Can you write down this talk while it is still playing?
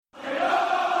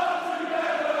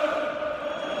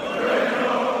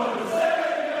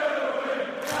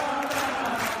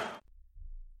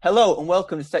Hello and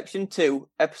welcome to Section 2,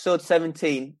 Episode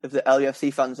 17 of the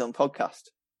LUFC Fan Zone podcast.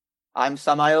 I'm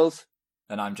Sam Isles.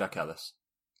 And I'm Jack Ellis.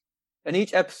 In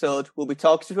each episode, we'll be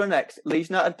talking to our next Leeds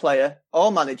United player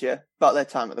or manager about their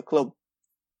time at the club.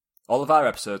 All of our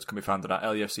episodes can be found on our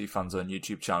LUFC Fan Zone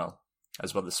YouTube channel,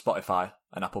 as well as Spotify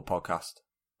and Apple Podcast.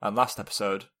 And last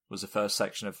episode was the first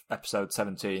section of Episode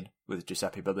 17 with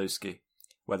Giuseppe Belluschi,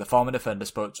 where the former defender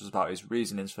spoke to us about his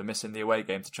reasonings for missing the away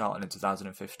game to Charlton in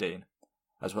 2015,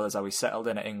 as well as how he settled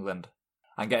in at England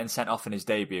and getting sent off in his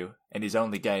debut in his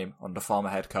only game under former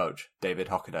head coach David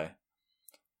Hockaday.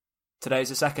 Today is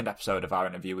the second episode of our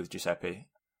interview with Giuseppe,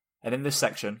 and in this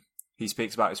section he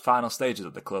speaks about his final stages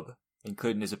at the club,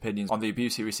 including his opinions on the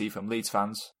abuse he received from Leeds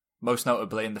fans, most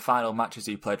notably in the final matches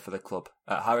he played for the club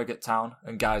at Harrogate Town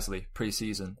and Guiseley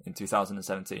pre-season in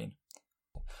 2017.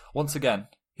 Once again,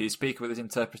 he is speaking with his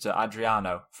interpreter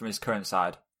Adriano from his current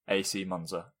side, AC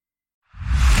Monza.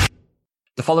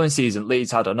 The following season,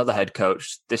 Leeds had another head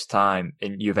coach, this time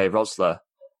in Uwe Rosler,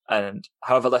 and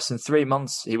however less than 3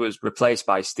 months he was replaced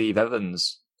by Steve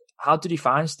Evans. How did you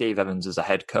find Steve Evans as a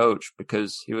head coach?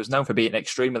 Because he was known for being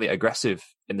extremely aggressive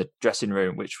in the dressing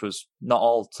room, which was not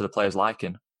all to the players'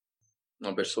 liking.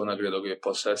 Una persona credo che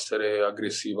possa essere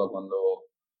aggressiva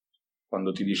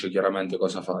quando ti dice chiaramente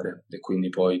cosa fare e quindi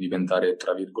puoi diventare,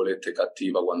 tra virgolette,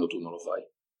 cattiva quando tu non lo fai.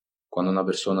 Quando una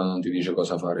persona non ti dice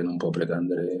cosa fare non può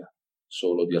pretendere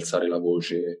solo di alzare la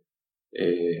voce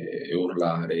e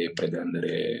urlare e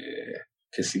pretendere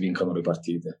che si vincano le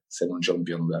partite se non c'è un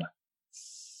piano gara.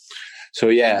 So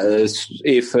yeah,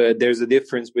 if there's a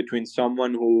difference between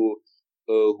someone who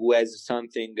has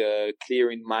something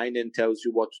clear in mind and tells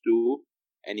you what to do,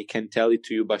 and he can tell it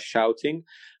to you by shouting,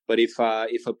 but if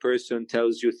a person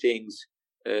tells you things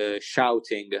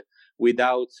shouting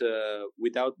without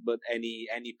but any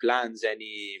plans,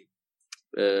 any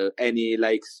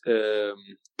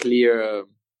clear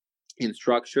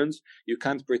instructions, you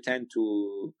can't pretend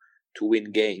to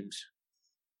win games.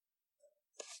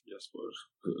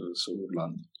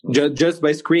 Just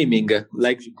by screaming,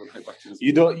 like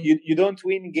you don't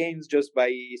win games just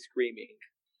by screaming.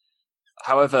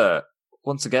 However,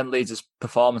 once again, Leeds'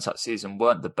 performance that season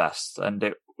weren't the best, and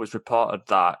it was reported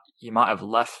that you might have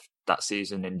left that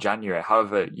season in January.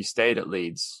 However, you stayed at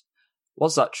Leeds.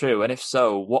 Was that true? And if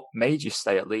so, what made you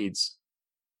stay at Leeds?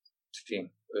 Sì,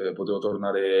 potevo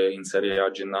tornare in Serie A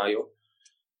gennaio,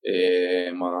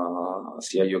 ma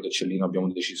sia io che Cellino abbiamo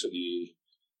deciso di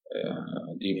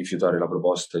rifiutare la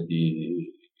proposta e di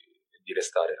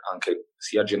restare. Anche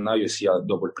sia a gennaio sia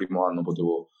dopo il primo anno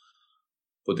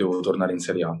potevo tornare in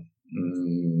Serie A.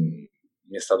 Mi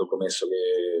è stato promesso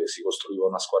che si costruiva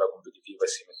una squadra competitiva e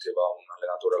si metteva un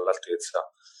allenatore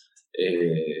all'altezza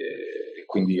e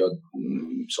quindi ho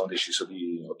deciso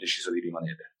di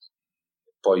rimanere.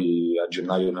 Poi a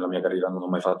gennaio nella mia carriera non ho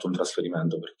mai fatto un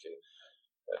trasferimento perché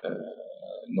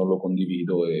non lo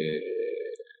condivido e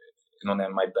non è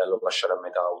mai bello lasciare a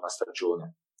metà una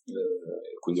stagione.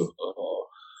 Quindi ho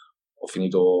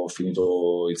finito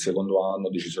il secondo anno,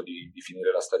 ho deciso di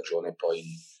finire la stagione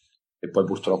e poi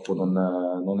purtroppo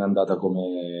non è andata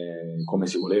come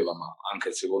si voleva, ma anche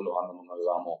il secondo anno non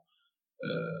avevamo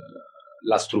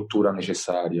la struttura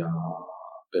necessaria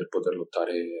per poter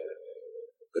lottare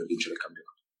per vincere il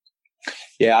campionato.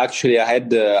 Yeah, actually, I had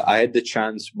the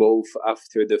chance both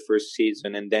after the first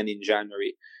season and then in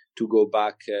January to go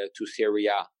back to Serie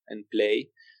A and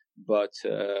play, but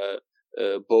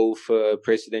both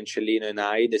President Cellino and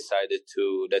I decided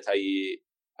that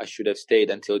I should have stayed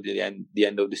until the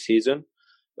end of the season.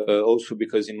 Also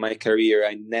because in my career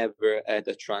I never had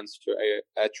a transfer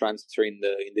in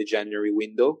the January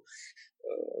window,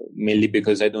 mainly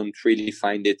because I don't really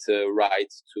find it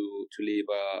right to leave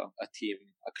a team,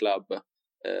 a club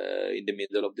in the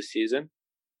middle of the season.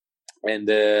 And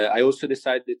I also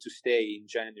decided to stay in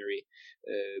January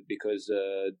because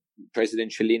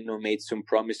President Cellino made some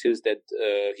promises that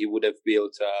he would have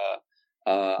built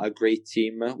a great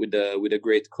team with a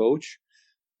great coach.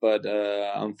 But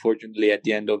unfortunately, at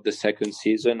the end of the second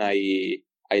season, I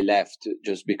left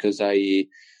just because I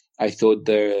thought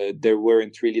there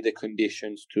weren't really the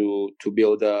conditions to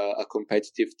build a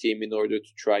competitive team in order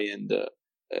to try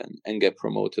and get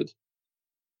promoted.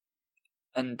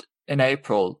 And in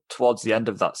April, towards the end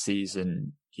of that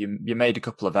season, you made a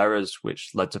couple of errors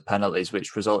which led to penalties,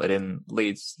 which resulted in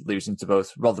Leeds losing to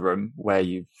both Rotherham, where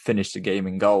you finished the game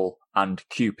in goal, and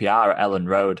QPR at Ellen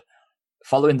Road.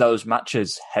 Following those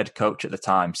matches, head coach at the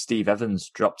time, Steve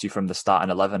Evans, dropped you from the starting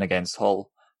 11 against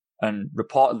Hull. And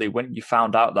reportedly, when you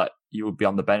found out that you would be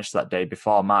on the bench that day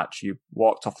before match, you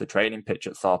walked off the training pitch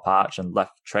at Thorpe Arch and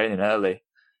left training early.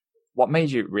 What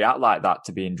made you react like that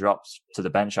to being dropped to the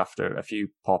bench after a few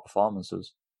poor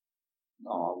performances?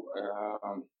 No,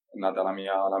 è nata la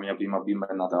mia prima bimba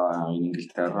è nata in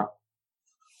Inghilterra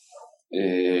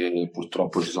e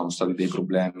purtroppo ci sono stati dei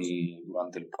problemi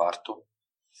durante il parto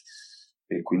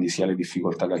e quindi sia le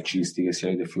difficoltà calcistiche sia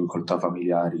le difficoltà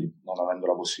familiari, non avendo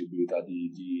la possibilità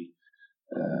di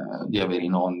avere i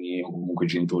nonni o comunque i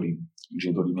genitori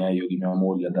miei o di mia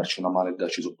moglie a darci una mano e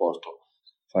darci supporto.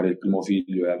 Fare il primo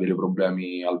figlio e avere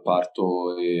problemi al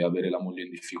parto e avere la moglie in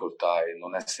difficoltà e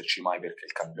non esserci mai perché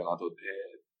il campionato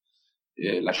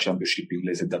la Championship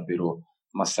inglese è davvero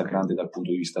massacrante dal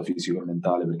punto di vista fisico e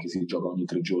mentale perché si gioca ogni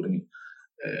 3 giorni.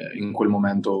 In quel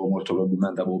momento molto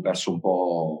probabilmente avevo perso un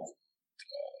po'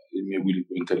 il mio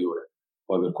equilibrio interiore.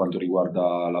 Poi per quanto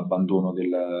riguarda l'abbandono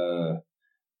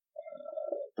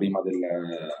prima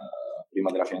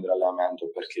della fine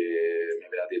dell'allenamento, perché mi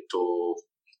aveva detto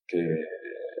che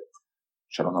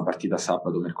c'era una partita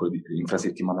sabato, mercoledì,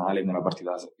 infrasettimanale, nella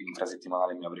partita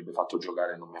infrasettimanale mi avrebbe fatto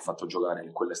giocare, non mi ha fatto giocare,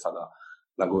 e quella è stata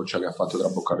la goccia che ha fatto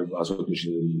traboccare il vaso e ho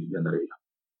deciso di andare via.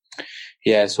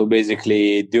 Yeah, so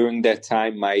basically during that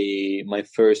time my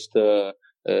first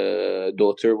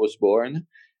daughter was born,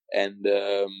 and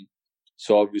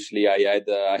so obviously I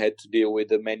had to deal with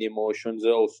many emotions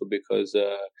also because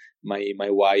my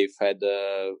wife had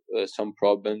some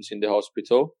problems in the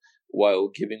hospital while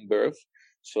giving birth.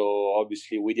 So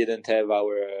obviously we didn't have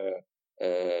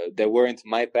there weren't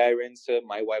my parents,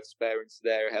 my wife's parents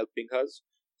there helping us.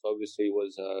 So obviously it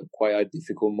was quite a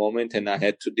difficult moment, and I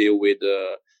had to deal with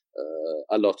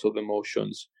a lot of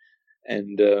emotions,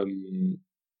 and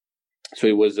so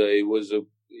it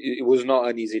was not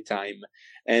an easy time.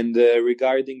 And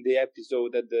regarding the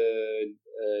episode at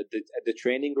the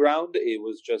training ground, it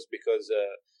was just because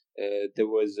there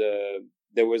was a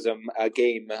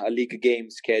league game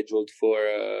scheduled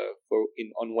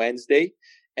on Wednesday,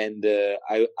 and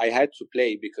I had to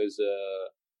play because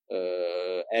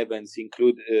Evans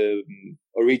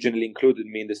originally included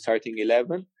me in the starting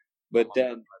 11, but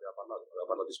then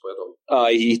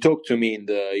he talked to me in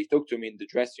the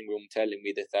dressing room, telling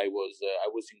me that I was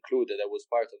included, I was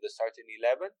part of the starting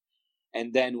 11.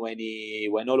 And then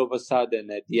when all of a sudden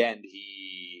at the end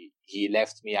he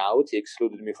left me out, he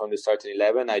excluded me from the starting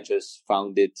 11, I just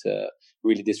found it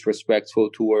really disrespectful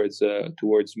towards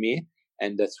me,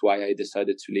 and that's why I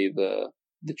decided to leave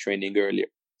the training earlier.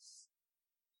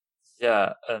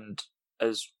 Yeah, and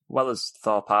as well as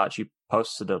Thorpe Arch, you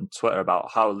posted on Twitter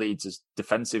about how Leeds'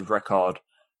 defensive record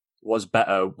was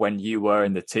better when you were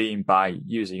in the team by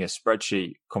using a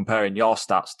spreadsheet comparing your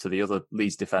stats to the other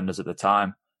Leeds defenders at the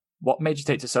time. What made you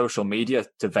take to social media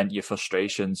to vent your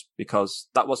frustrations? Because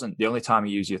that wasn't the only time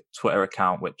you used your Twitter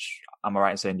account, which am I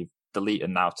right in saying you've deleted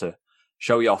now, to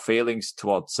show your feelings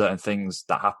towards certain things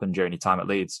that happened during your time at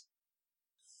Leeds?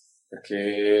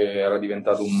 Perché era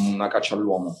diventato una caccia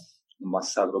all'uomo, un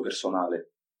massacro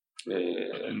personale.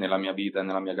 Nella mia vita e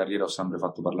nella mia carriera ho sempre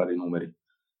fatto parlare i numeri.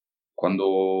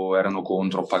 Quando erano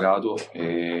contro ho pagato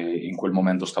e in quel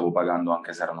momento stavo pagando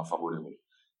anche se erano favorevoli.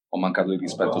 Ho mancato di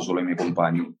rispetto solo ai miei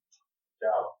compagni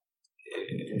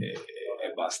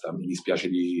e basta. Mi dispiace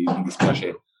di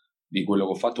quello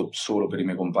che ho fatto solo per i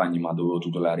miei compagni, ma dovevo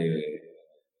tutelare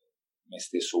me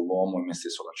stesso uomo e me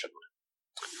stesso calciatore.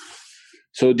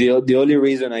 So the only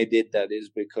reason I did that is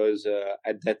because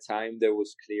at that time there were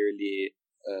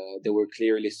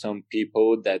clearly some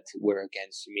people that were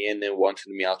against me and they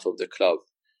wanted me out of the club,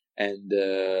 and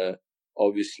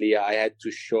obviously I had to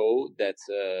show that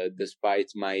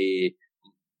despite my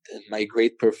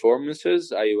great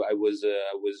performances, I was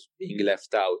being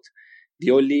left out.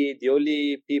 The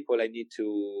only people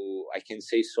I can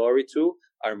say sorry to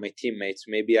are my teammates.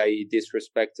 Maybe I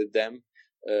disrespected them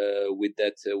with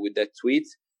that tweet,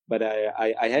 but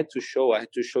I had to show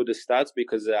the stats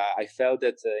because I felt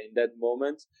that in that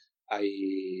moment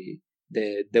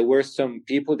there were some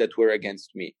people that were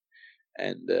against me,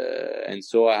 and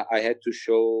so I had to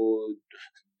show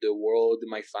the world,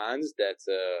 my fans, that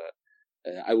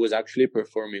I was actually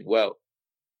performing well.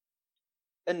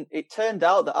 And it turned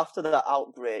out that after that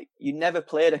outbreak, you never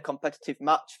played a competitive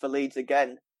match for Leeds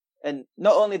again. And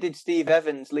not only did Steve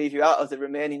Evans leave you out of the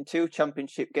remaining 2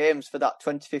 championship games for that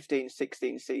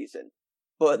 2015-16 season,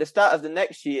 but at the start of the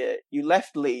next year, you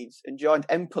left Leeds and joined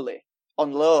Empoli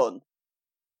on loan.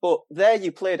 But there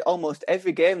you played almost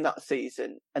every game that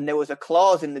season, and there was a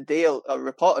clause in the deal, a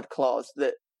reported clause,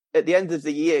 that at the end of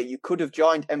the year you could have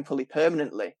joined Empoli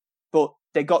permanently, but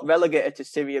they got relegated to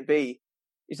Serie B.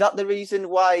 Is that the reason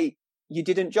why you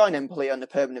didn't join Empoli on a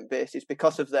permanent basis,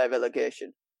 because of their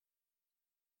relegation?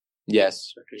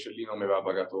 Yes. Perché Cellino mi aveva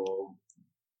pagato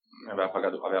aveva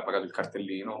pagato il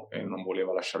cartellino e non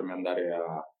voleva lasciarmi andare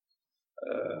a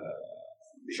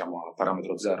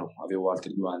parametro zero. Avevo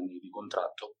altri 2 anni di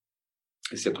contratto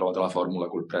e si è trovata la formula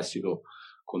col prestito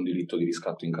con diritto di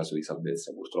riscatto in caso di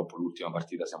salvezza. Purtroppo l'ultima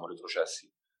partita siamo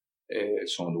retrocessi e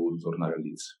sono dovuto tornare a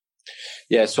Leeds.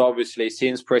 Yeah, so obviously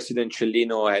since President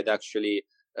Cellino had actually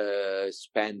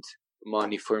spent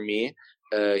money for me,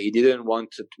 he didn't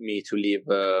want me to leave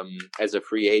as a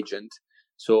free agent.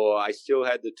 So I still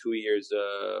had the 2 years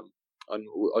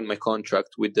on my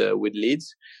contract with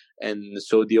Leeds, and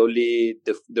so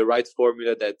the right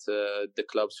formula that the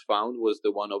clubs found was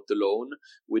the one of the loan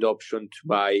with option to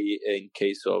buy in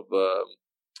case of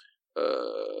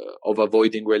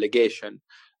avoiding relegation.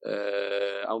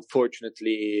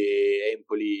 Unfortunately,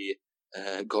 Empoli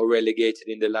got relegated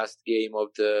in the last game of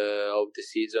the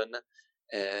season,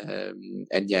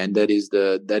 and that is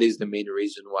the main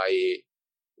reason why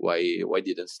I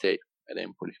didn't stay at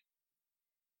Empoli.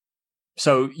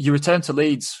 So you returned to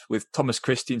Leeds with Thomas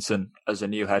Christiansen as a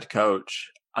new head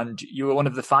coach, and you were one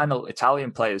of the final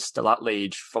Italian players still at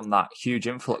Leeds from that huge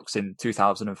influx in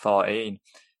 2014.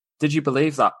 Did you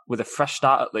believe that with a fresh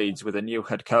start at Leeds with a new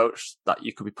head coach that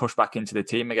you could be pushed back into the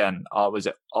team again, or was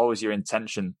it always your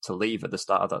intention to leave at the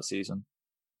start of that season?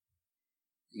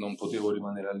 Non potevo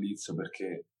rimanere a Leeds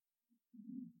perché,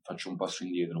 faccio un passo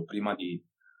indietro, prima di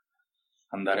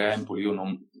andare a Empoli io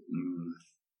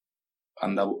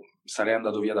sarei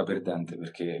andato via da perdente,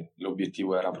 perché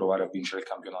l'obiettivo era provare a vincere il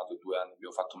campionato. 2 anni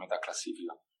abbiamo fatto metà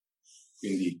classifica,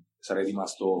 quindi sarei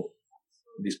rimasto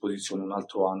a disposizione un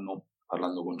altro anno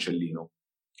parlando con Cellino.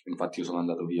 Infatti io sono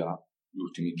andato via gli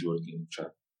ultimi giorni,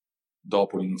 cioè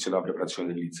dopo l'inizio della preparazione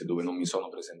del Leeds, dove non mi sono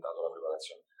presentato alla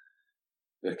preparazione,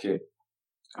 perché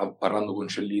parlando con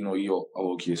Cellino io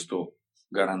avevo chiesto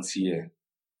garanzie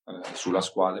sulla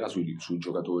squadra, sui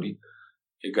giocatori,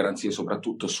 e garanzie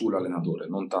soprattutto sull'allenatore,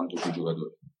 non tanto sui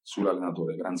giocatori,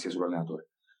 sull'allenatore, garanzie sull'allenatore,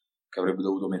 che avrebbe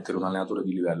dovuto mettere un allenatore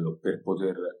di livello per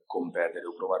poter competere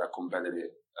o provare a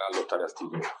competere, a lottare al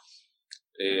titolo.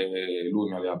 E lui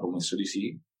mi aveva promesso di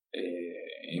sì,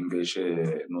 e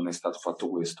invece non è stato fatto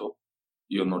questo.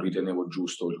 Io non ritenevo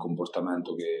giusto il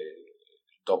comportamento che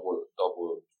dopo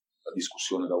la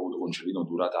discussione che ho avuto con Cellino,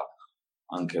 durata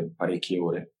anche parecchie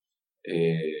ore,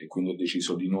 e quindi ho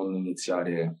deciso di non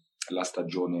iniziare la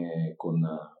stagione con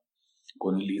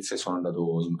il Leeds e sono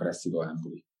andato in prestito a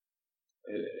Empoli.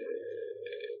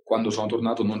 Quando sono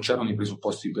tornato non c'erano i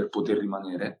presupposti per poter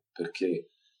rimanere, perché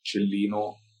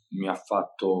Cellino mi ha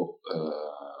fatto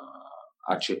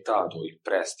accettato il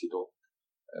prestito,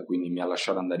 quindi mi ha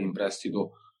lasciato andare in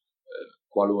prestito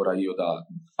qualora io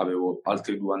avevo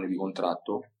altri 2 anni di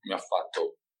contratto. Mi ha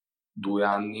fatto 2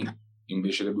 anni,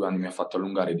 invece che 2 anni mi ha fatto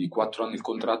allungare di 4 anni il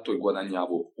contratto e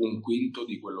guadagnavo 1/5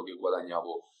 di quello che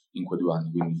guadagnavo in quei 2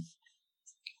 anni, quindi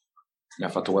mi ha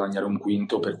fatto guadagnare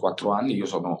 1/5 per 4 anni. Io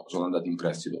sono andato in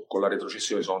prestito, con la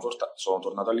retrocessione sono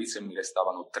tornato a Leeds e mi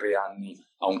restavano 3 anni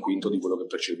a 1/5 di quello che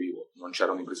percepivo. Non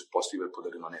c'erano i presupposti per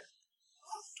poter rimanere.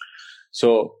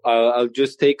 So I'll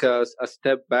just take a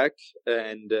step back,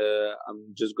 and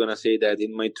I'm just gonna say that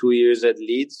in my 2 years at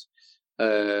Leeds,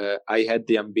 I had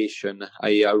the ambition.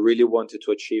 I really wanted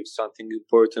to achieve something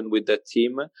important with that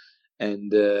team,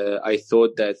 and I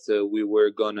thought that we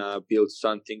were gonna build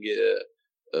something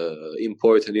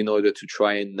important in order to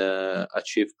try and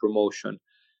achieve promotion.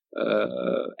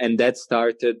 And that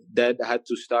had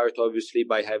to start obviously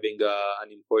by having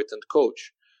an important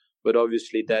coach, but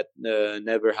obviously that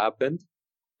never happened.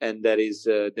 And that is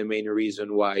the main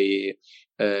reason why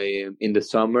in the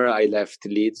summer I left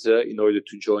Leeds in order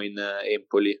to join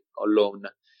Empoli on loan.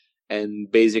 And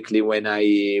basically when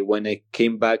I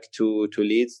came back to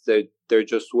Leeds, there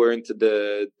just weren't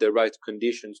the right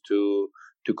conditions to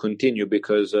continue,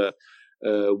 because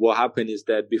what happened is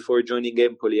that before joining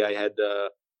Empoli,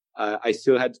 I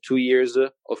still had 2 years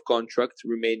of contract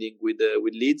remaining with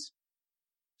Leeds.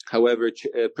 However,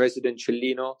 President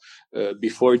Cellino,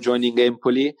 before joining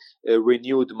Empoli,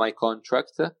 renewed my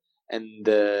contract, and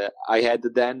I had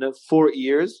then 4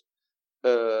 years,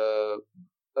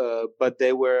 but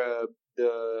they were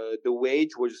the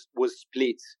wage was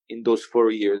split in those 4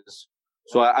 years.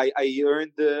 So I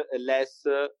earned less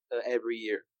every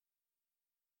year.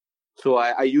 So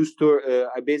I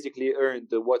basically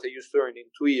earned what I used to earn in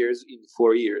 2 years in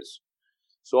 4 years.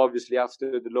 So obviously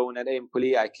after the loan at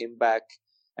Empoli, I came back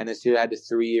and I still had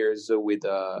 3 years with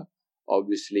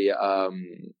obviously a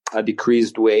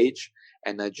decreased wage,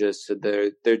 and there just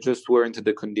weren't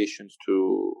the conditions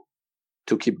to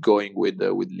keep going with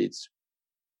Leeds.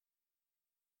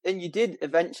 And you did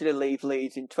eventually leave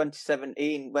Leeds in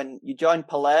 2017 when you joined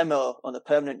Palermo on a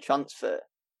permanent transfer.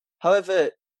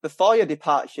 However, before your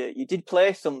departure, you did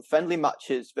play some friendly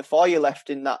matches before you left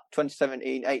in that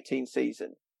 2017-18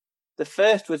 season. The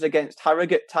first was against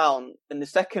Harrogate Town and the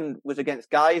second was against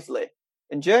Guiseley.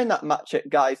 And during that match at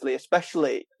Guiseley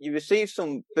especially, you received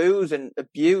some boos and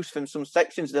abuse from some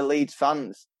sections of the Leeds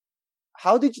fans.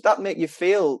 How did that make you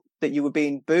feel that you were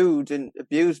being booed and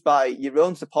abused by your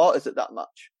own supporters at that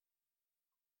match?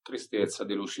 Tristezza,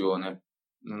 delusione.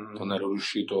 Non ero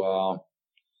riuscito a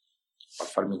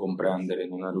farmi comprendere,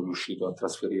 non ero riuscito a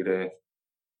trasferire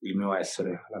il mio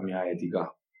essere, la mia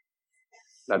etica,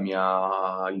 la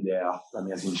mia idea, la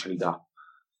mia sincerità.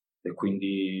 E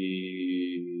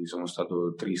quindi sono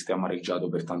stato triste e amareggiato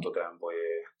per tanto tempo e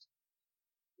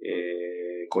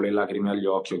con le lacrime agli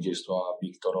occhi ho chiesto a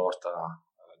Victor Orta,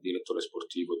 direttore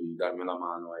sportivo, di darmi una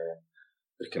mano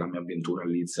perché la mia avventura a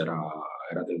Leeds era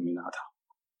terminata.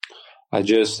 I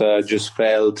just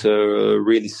felt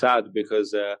really sad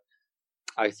because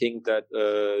I think that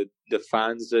the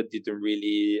fans didn't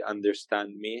really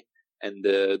understand me and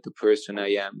the person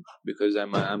I am, because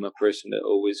I'm a person that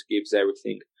always gives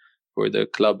everything for the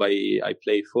club I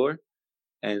play for,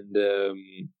 and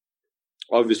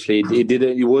obviously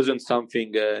it wasn't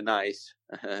something nice.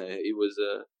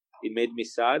 It made me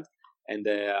sad, and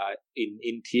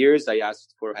in tears I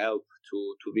asked for help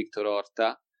to Victor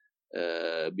Orta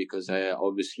because I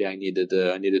needed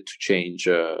to change.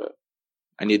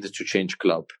 I needed to change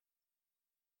club.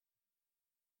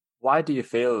 Why do you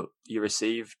feel you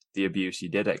received the abuse you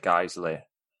did at Guiseley?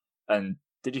 And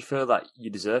did you feel that you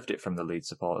deserved it from the Leeds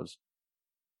supporters?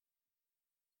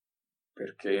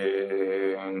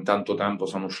 Perché in tanto tempo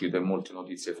sono uscite molte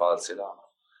notizie false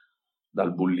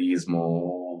dal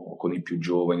bullismo con i più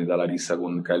giovani, dalla rissa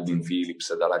con Calvin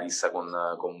Phillips, dalla rissa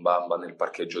con Bamba nel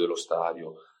parcheggio dello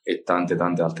stadio e tante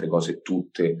altre cose,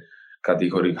 tutte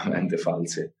categoricamente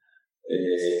false.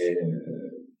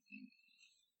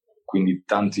 Quindi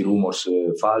tanti rumors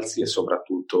falsi e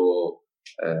soprattutto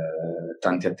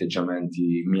tanti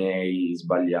atteggiamenti miei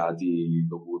sbagliati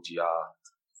dovuti a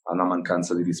una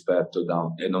mancanza di rispetto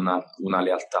e non a una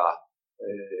lealtà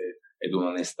ed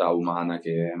un'onestà umana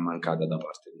che è mancata da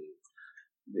parte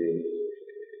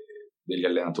degli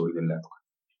allenatori dell'epoca.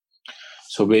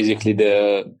 So basically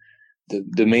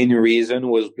the main reason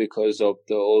was because of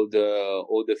all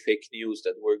the fake news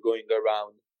that were going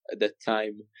around at that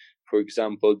time. For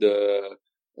example, the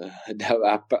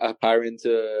apparent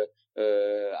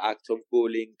act of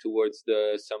bullying towards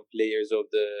some players of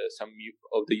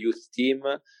the youth team,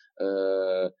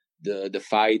 the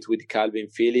fight with Calvin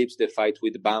Phillips, the fight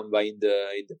with Bamba in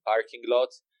the parking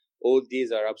lot. All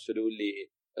these are absolutely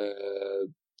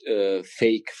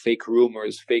fake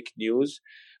rumors, fake news.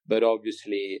 But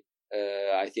obviously,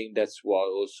 I think that's what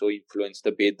also influenced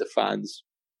a bit the fans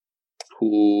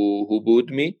who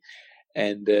booed me.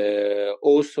 And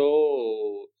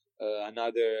also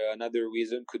another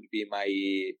reason could be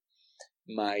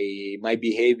my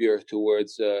behavior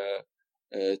towards the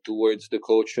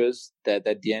coaches that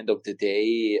at the end of the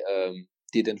day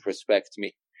didn't respect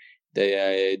me.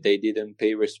 They didn't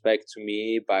pay respect to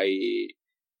me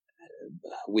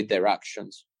with their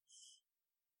actions.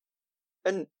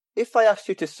 And if I asked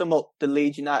you to sum up the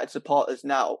Leeds United supporters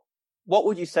now, what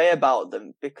would you say about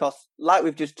them? Because, like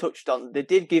we've just touched on, they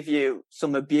did give you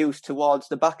some abuse towards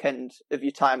the back end of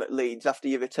your time at Leeds after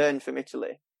you returned from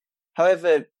Italy.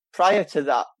 However, prior to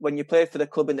that, when you played for the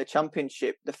club in the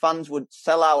Championship, the fans would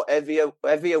sell out every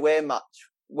away match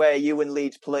where you and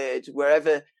Leeds played,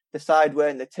 wherever the side were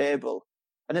in the table.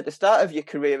 And at the start of your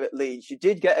career at Leeds, you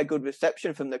did get a good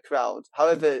reception from the crowd.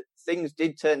 However, things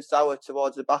did turn sour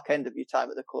towards the back end of your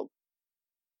time at the club.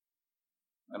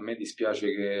 A me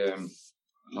dispiace che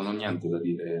non ho niente da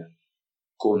dire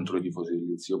contro i tifosi del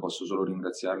Leeds, io posso solo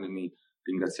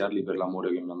ringraziarli per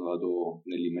l'amore che mi hanno dato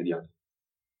nell'immediato.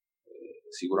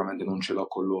 Sicuramente non ce l'ho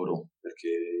con loro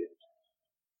perché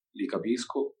li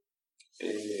capisco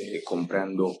e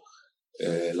comprendo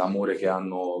l'amore che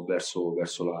hanno verso la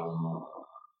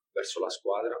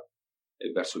squadra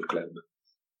e verso il club.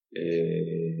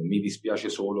 Mi dispiace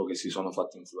solo che si sono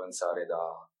fatti influenzare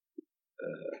da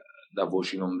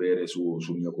voci non vere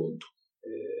sul mio conto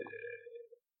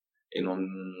e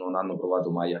non hanno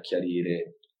provato mai a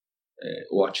chiarire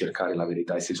o a cercare la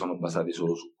verità e si sono basati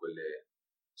solo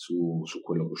su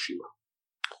quello che usciva.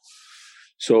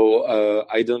 So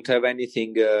I don't have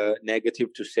anything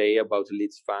negative to say about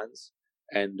Leeds fans,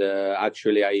 and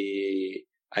actually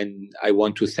I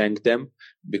want to thank them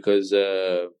because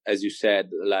as you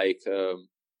said, like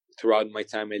throughout my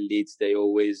time at Leeds, they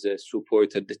always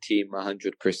supported the team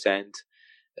 100%,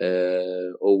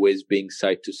 always being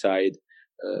side to side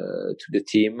to the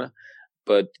team.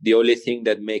 But the only thing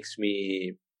that makes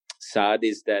me sad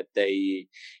is that they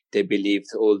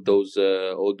believed all those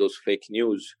fake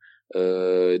news.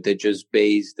 They just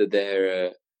based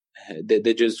their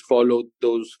they just followed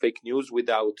those fake news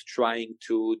without trying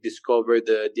to discover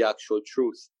the actual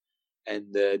truth.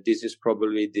 And this is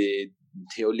probably the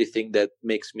only thing that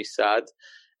makes me sad.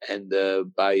 And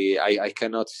I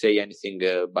cannot say anything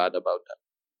bad about that.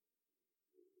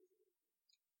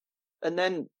 And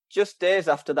then just days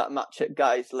after that match at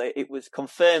Guiseley, it was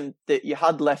confirmed that you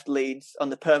had left Leeds on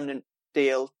the permanent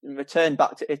deal and returned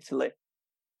back to Italy.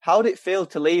 How did it feel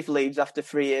to leave Leeds after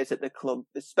 3 years at the club,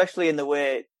 especially in the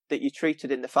way that you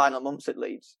treated in the final months at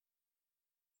Leeds?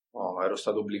 No, ero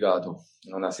stato obbligato.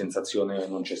 Una sensazione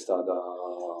non c'è stata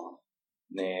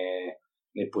né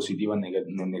positiva né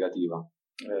negativa.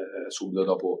 Subito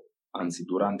dopo, anzi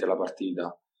durante la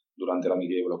partita, durante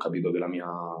l'amichevole, ho capito che la mia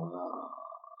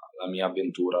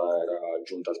avventura era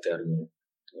giunta al termine.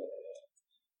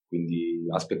 Quindi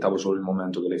aspettavo solo il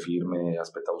momento delle firme,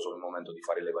 aspettavo solo il momento di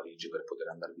fare le valigie per poter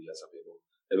andare via,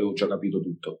 avevo già capito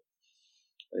tutto.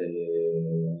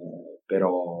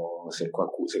 Però se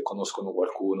conoscono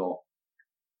qualcuno,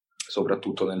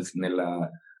 soprattutto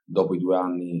dopo i 2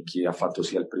 anni, chi ha fatto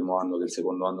sia il primo anno che il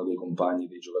secondo anno dei compagni,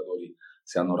 dei giocatori,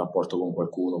 se hanno un rapporto con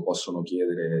qualcuno possono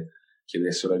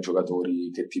chiedessero ai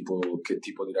giocatori che tipo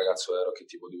di ragazzo ero, che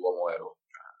tipo di uomo ero.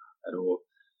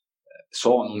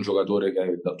 Sono un giocatore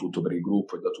che dà tutto per il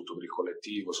gruppo e dà tutto per il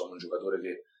collettivo, sono un giocatore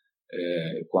che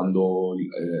quando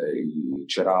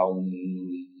c'era un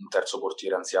terzo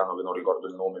portiere anziano che non ricordo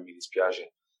il nome, mi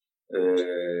dispiace, e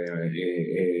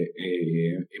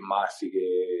Murphy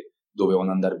che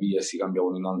dovevano andare via e si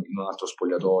cambiavano in un altro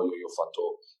spogliatoio, io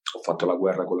ho fatto la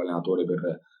guerra con l'allenatore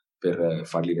per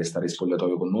farli restare in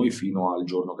spogliatoio con noi fino al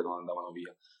giorno che non andavano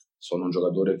via. Sono un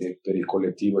giocatore che per il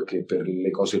collettivo e che per le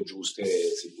cose giuste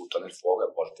si butta nel fuoco e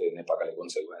a volte ne paga le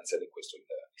conseguenze, ed è questo il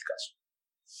caso.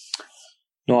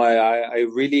 No, I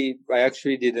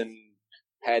actually didn't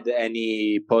had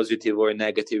any positive or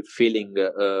negative feeling,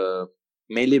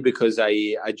 mainly because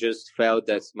I just felt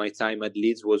that my time at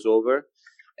Leeds was over,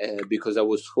 because I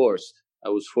was forced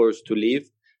to leave,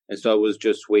 and so I was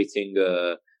just waiting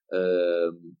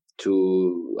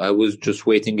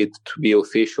it to be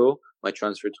official, my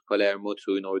transfer to Palermo,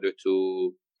 in order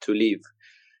to leave.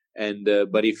 And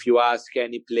but if you ask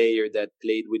any player that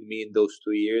played with me in those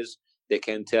 2 years, they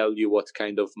can tell you what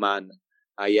kind of man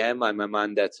I am. I'm a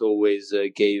man that always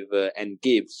gave and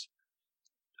gives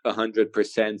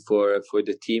 100% for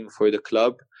the team, for the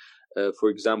club. For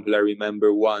example, I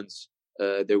remember once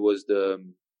there was the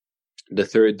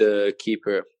third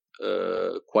keeper,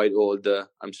 quite old.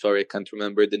 I'm sorry, I can't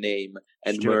remember the name.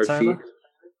 And Stuart Murphy, Taylor?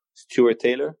 Stuart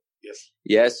Taylor.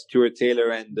 Yes, Stuart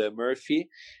Taylor and Murphy,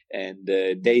 and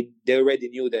they already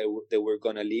knew that they were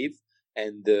gonna leave,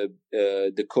 and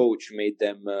the coach made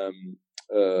them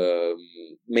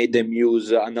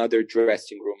use another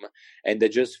dressing room, and I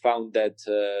just found that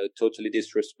totally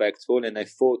disrespectful, and I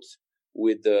fought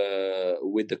with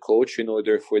the coach in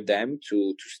order for them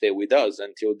to stay with us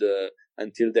until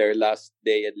their last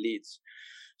day at Leeds.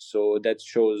 So that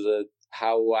shows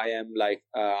how I am, like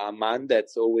a man that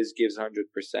always gives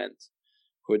 100%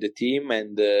 for the team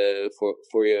and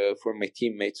for my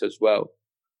teammates as well.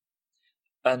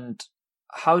 And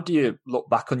how do you look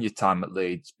back on your time at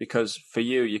Leeds? Because for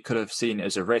you could have seen it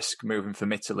as a risk moving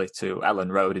from Italy to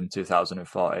Ellen Road in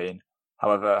 2014.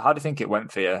 However, how do you think it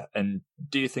went for you? And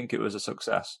do you think it was a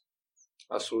success?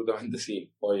 Assolutamente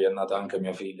sì. Poi è nata anche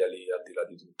mia figlia lì, al di là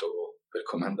di tutto, per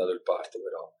come è andato il parto,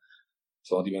 però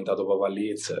sono diventato papà a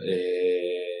Leeds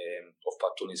e ho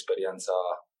fatto un'esperienza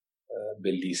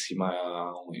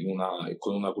bellissima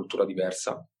con una cultura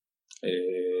diversa.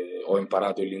 Ho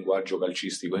imparato il linguaggio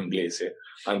calcistico inglese,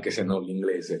 anche se non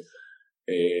l'inglese,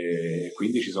 e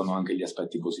quindi ci sono anche gli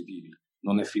aspetti positivi.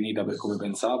 Non è finita per come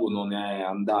pensavo, non è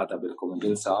andata per come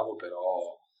pensavo,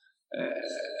 però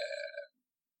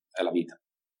è la vita.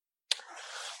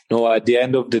 No, at the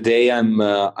end of the day, I'm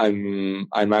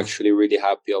actually really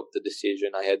happy of the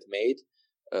decision I had made.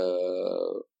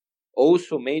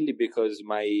 Also, mainly because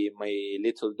my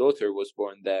little daughter was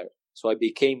born there, so I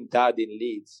became dad in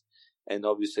Leeds, and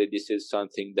obviously this is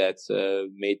something that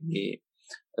made me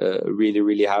really,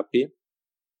 really happy.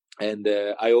 And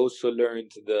I also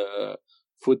learned the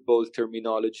football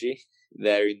terminology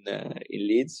there in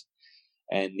Leeds.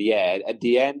 And yeah, at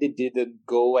the end it didn't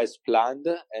go as planned,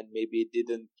 and maybe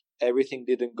everything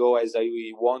didn't go as I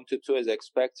wanted to, as I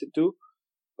expected to.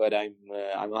 But I'm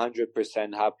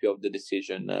 100% happy of the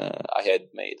decision I had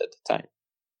made at the time.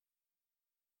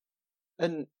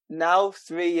 And now,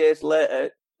 3 years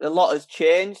later, a lot has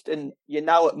changed, and you're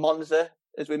now at Monza,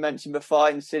 as we mentioned before,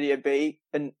 in Serie B,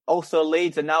 and also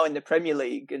Leeds are now in the Premier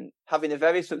League and having a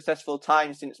very successful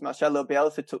time since Marcelo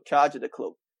Bielsa took charge of the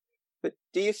club. But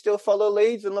do you still follow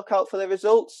Leeds and look out for the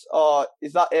results, or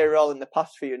is that era all in the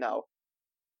past for you now?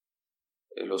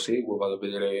 Lo seguo, vado a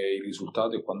vedere i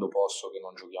risultati e quando posso, che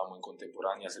non giochiamo in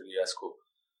contemporanea, se riesco,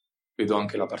 vedo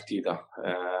anche la partita.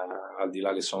 Al di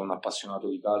là che sono un appassionato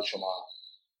di calcio, ma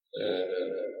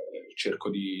cerco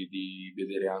di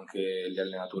vedere anche gli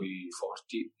allenatori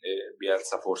forti, e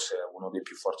Bielsa forse è uno dei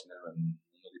più forti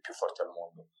al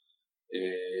mondo.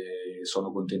 E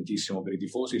sono contentissimo per i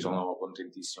tifosi, sono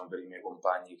contentissimo per i miei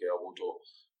compagni che ho avuto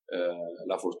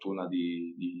la fortuna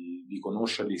di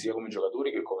conoscerli sia come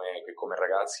giocatori che come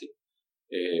ragazzi,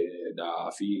 da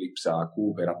Phillips a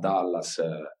Cooper a Dallas,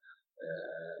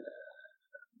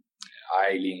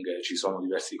 Ayling, ci sono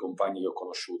diversi compagni che ho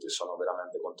conosciuto e sono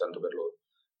veramente contento per loro,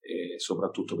 e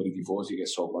soprattutto per i tifosi, che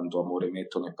so quanto amore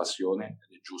mettono e passione,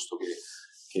 ed è giusto che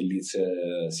il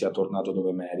Leeds sia tornato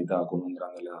dove merita, con un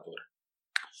grande allenatore.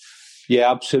 Yeah,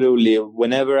 absolutely.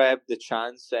 Whenever I have the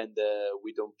chance and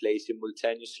we don't play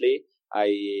simultaneously,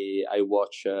 I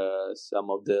watch some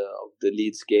of the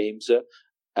Leeds games,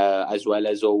 as well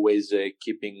as always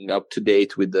keeping up to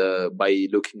date with by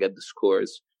looking at the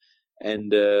scores,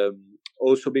 and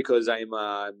also because I'm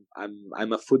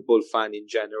a football fan in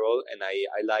general, and I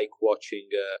like watching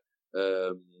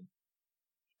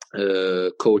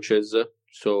coaches.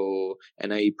 So,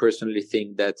 and I personally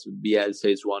think that Bielsa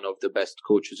is one of the best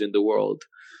coaches in the world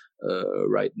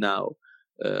right now,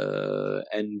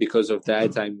 and because of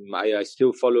that, I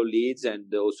still follow Leeds,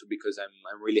 and also because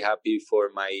I'm really happy for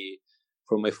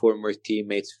my former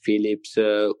teammates Phillips,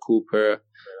 Cooper,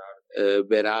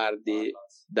 Berardi,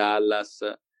 Dallas,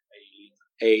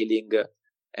 Ayling,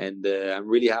 and I'm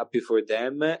really happy for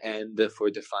them and for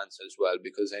the fans as well,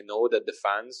 because I know that the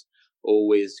fans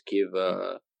always give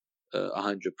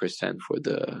 100%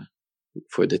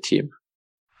 for the team.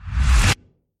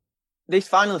 This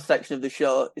final section of the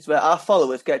show is where our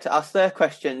followers get to ask their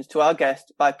questions to our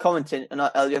guest by commenting on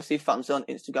our LUFC Fanzone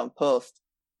Instagram post.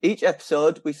 Each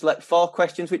episode, we select 4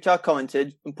 questions which are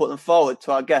commented and put them forward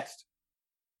to our guest.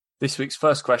 This week's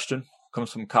first question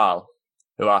comes from Carl,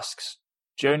 who asks,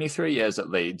 during your 3 years at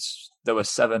Leeds, there were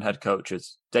 7 head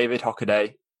coaches: David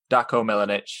Hockaday, Darko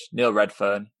Milanic, Neil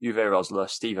Redfern, Uwe Rosler,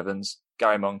 Steve Evans,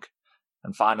 Gary Monk,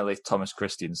 and finally Thomas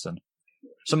Christiansen,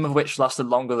 some of which lasted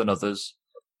longer than others.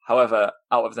 However,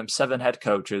 out of them 7 head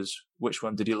coaches, which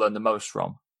one did you learn the most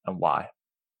from, and why?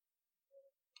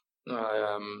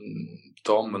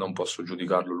 Tom non posso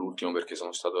giudicarlo l'ultimo perché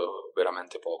sono stato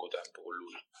veramente poco tempo con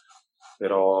lui,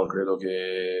 però credo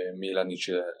che Milanic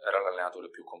era l'allenatore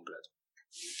più completo.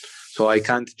 So I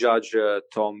can't judge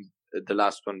Tom, the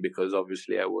last one, because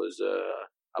obviously I was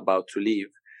about to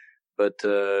leave. But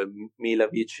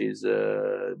Milovic is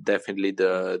definitely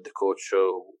the coach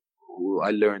who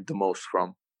I learned the most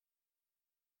from.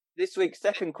 This week's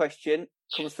second question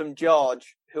comes from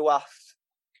George, who asks,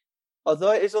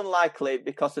 although it is unlikely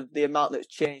because of the amount that's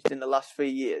changed in the last 3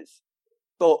 years,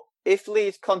 but if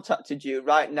Leeds contacted you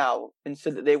right now and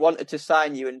said that they wanted to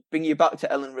sign you and bring you back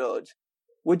to Ellen Road,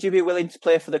 would you be willing to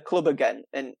play for the club again?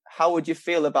 And how would you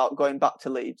feel about going back to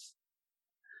Leeds?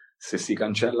 Se si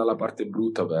cancella la parte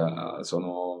brutta,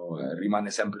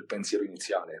 rimane sempre il pensiero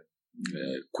iniziale.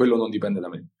 Quello non dipende da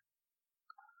me.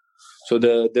 So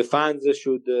the fans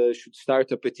should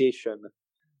start a petition.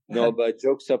 No, but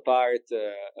jokes apart,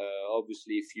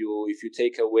 obviously, if you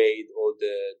take away all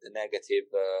the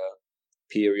negative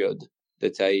period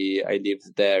that I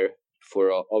lived there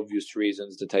for obvious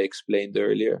reasons that I explained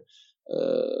earlier,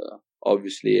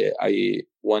 obviously,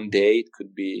 one day it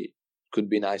could be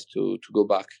nice to go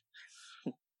back.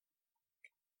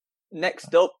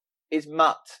 Next up is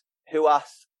Matt, who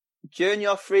asks, during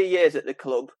your 3 years at the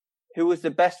club, who was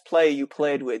the best player you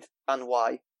played with and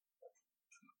why?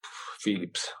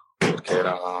 Phillips, perché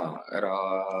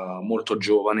era molto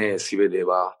giovane e si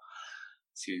vedeva,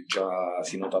 si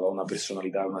notava una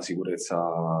personalità e una sicurezza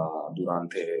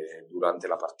durante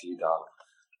la partita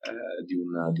di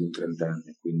un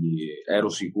trentenne, quindi ero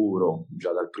sicuro,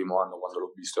 già dal primo anno quando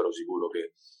l'ho visto, ero sicuro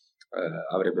che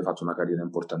avrebbe fatto una carriera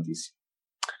importantissima.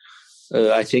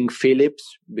 I think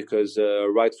Phillips, because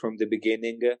right from the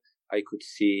beginning I could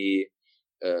see,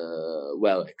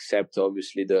 except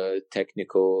obviously the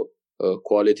technical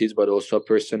qualities, but also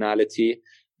personality,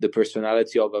 the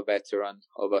personality of a veteran,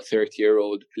 of a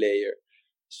 30-year-old player.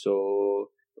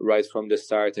 So right from the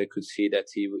start, I could see that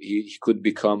he could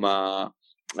become a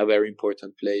very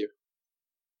important player.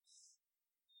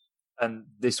 And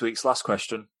this week's last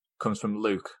question comes from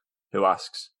Luke, who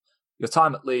asks, your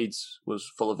time at Leeds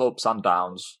was full of ups and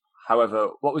downs.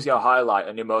 However, what was your highlight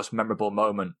and your most memorable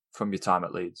moment from your time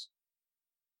at Leeds?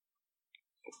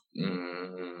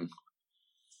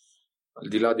 Al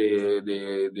di là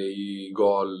dei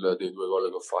gol, dei 2 gol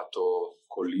che ho fatto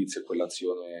con Leeds e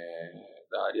quell'azione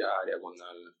da area a area con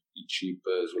il chip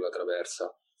sulla traversa,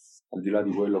 al di là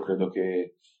di quello credo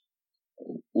che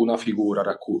una figura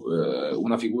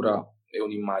e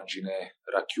un'immagine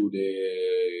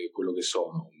racchiude quello che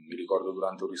sono. Mi ricordo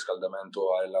durante un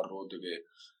riscaldamento a Elland Road che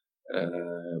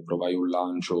provai un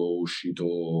lancio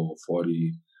uscito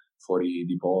fuori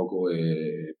di poco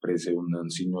e prese un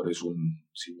signore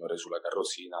sulla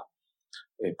carrozzina,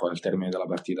 e poi al termine della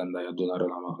partita andai a donare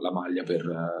la maglia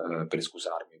per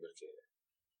scusarmi, perché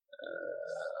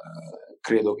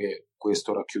credo che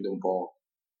questo racchiude un po'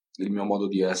 il mio modo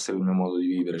di essere, il mio modo di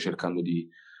vivere, cercando di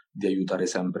aiutare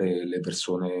sempre le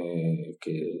persone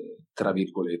che, tra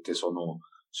virgolette, sono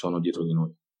dietro di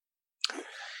noi.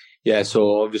 Yeah,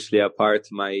 so obviously a part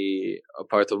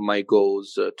of my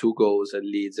goals, 2 goals at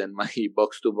Leeds, and my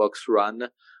box-to-box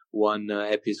run. One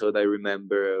episode I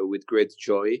remember with great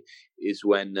joy is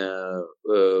when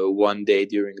one day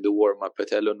during the warm-up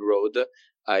at Elland Road,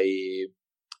 I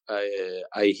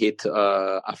hit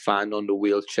a fan on the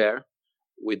wheelchair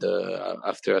with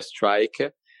after a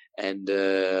strike, and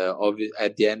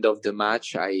at the end of the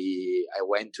match, I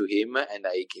went to him and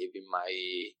I gave him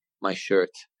my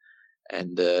shirt.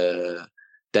 And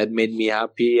that made me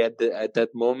happy at that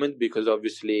moment, because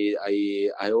obviously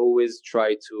I always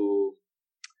try to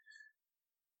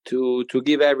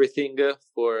give everything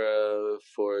for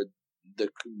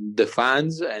the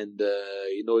fans, and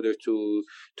in order to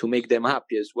make them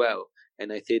happy as well.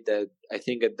 And I think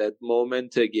at that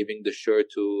moment giving the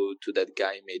shirt to that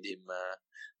guy made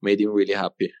him really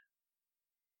happy.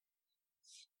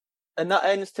 And that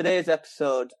ends today's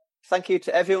episode. Thank you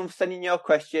to everyone for sending your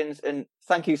questions, and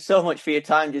thank you so much for your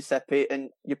time, Giuseppe, and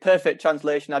your perfect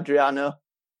translation, Adriano.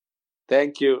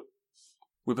 Thank you.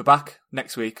 We'll be back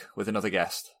next week with another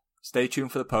guest. Stay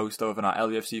tuned for the post over on our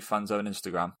LUFC Fanzone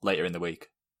Instagram later in the week.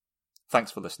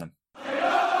 Thanks for listening.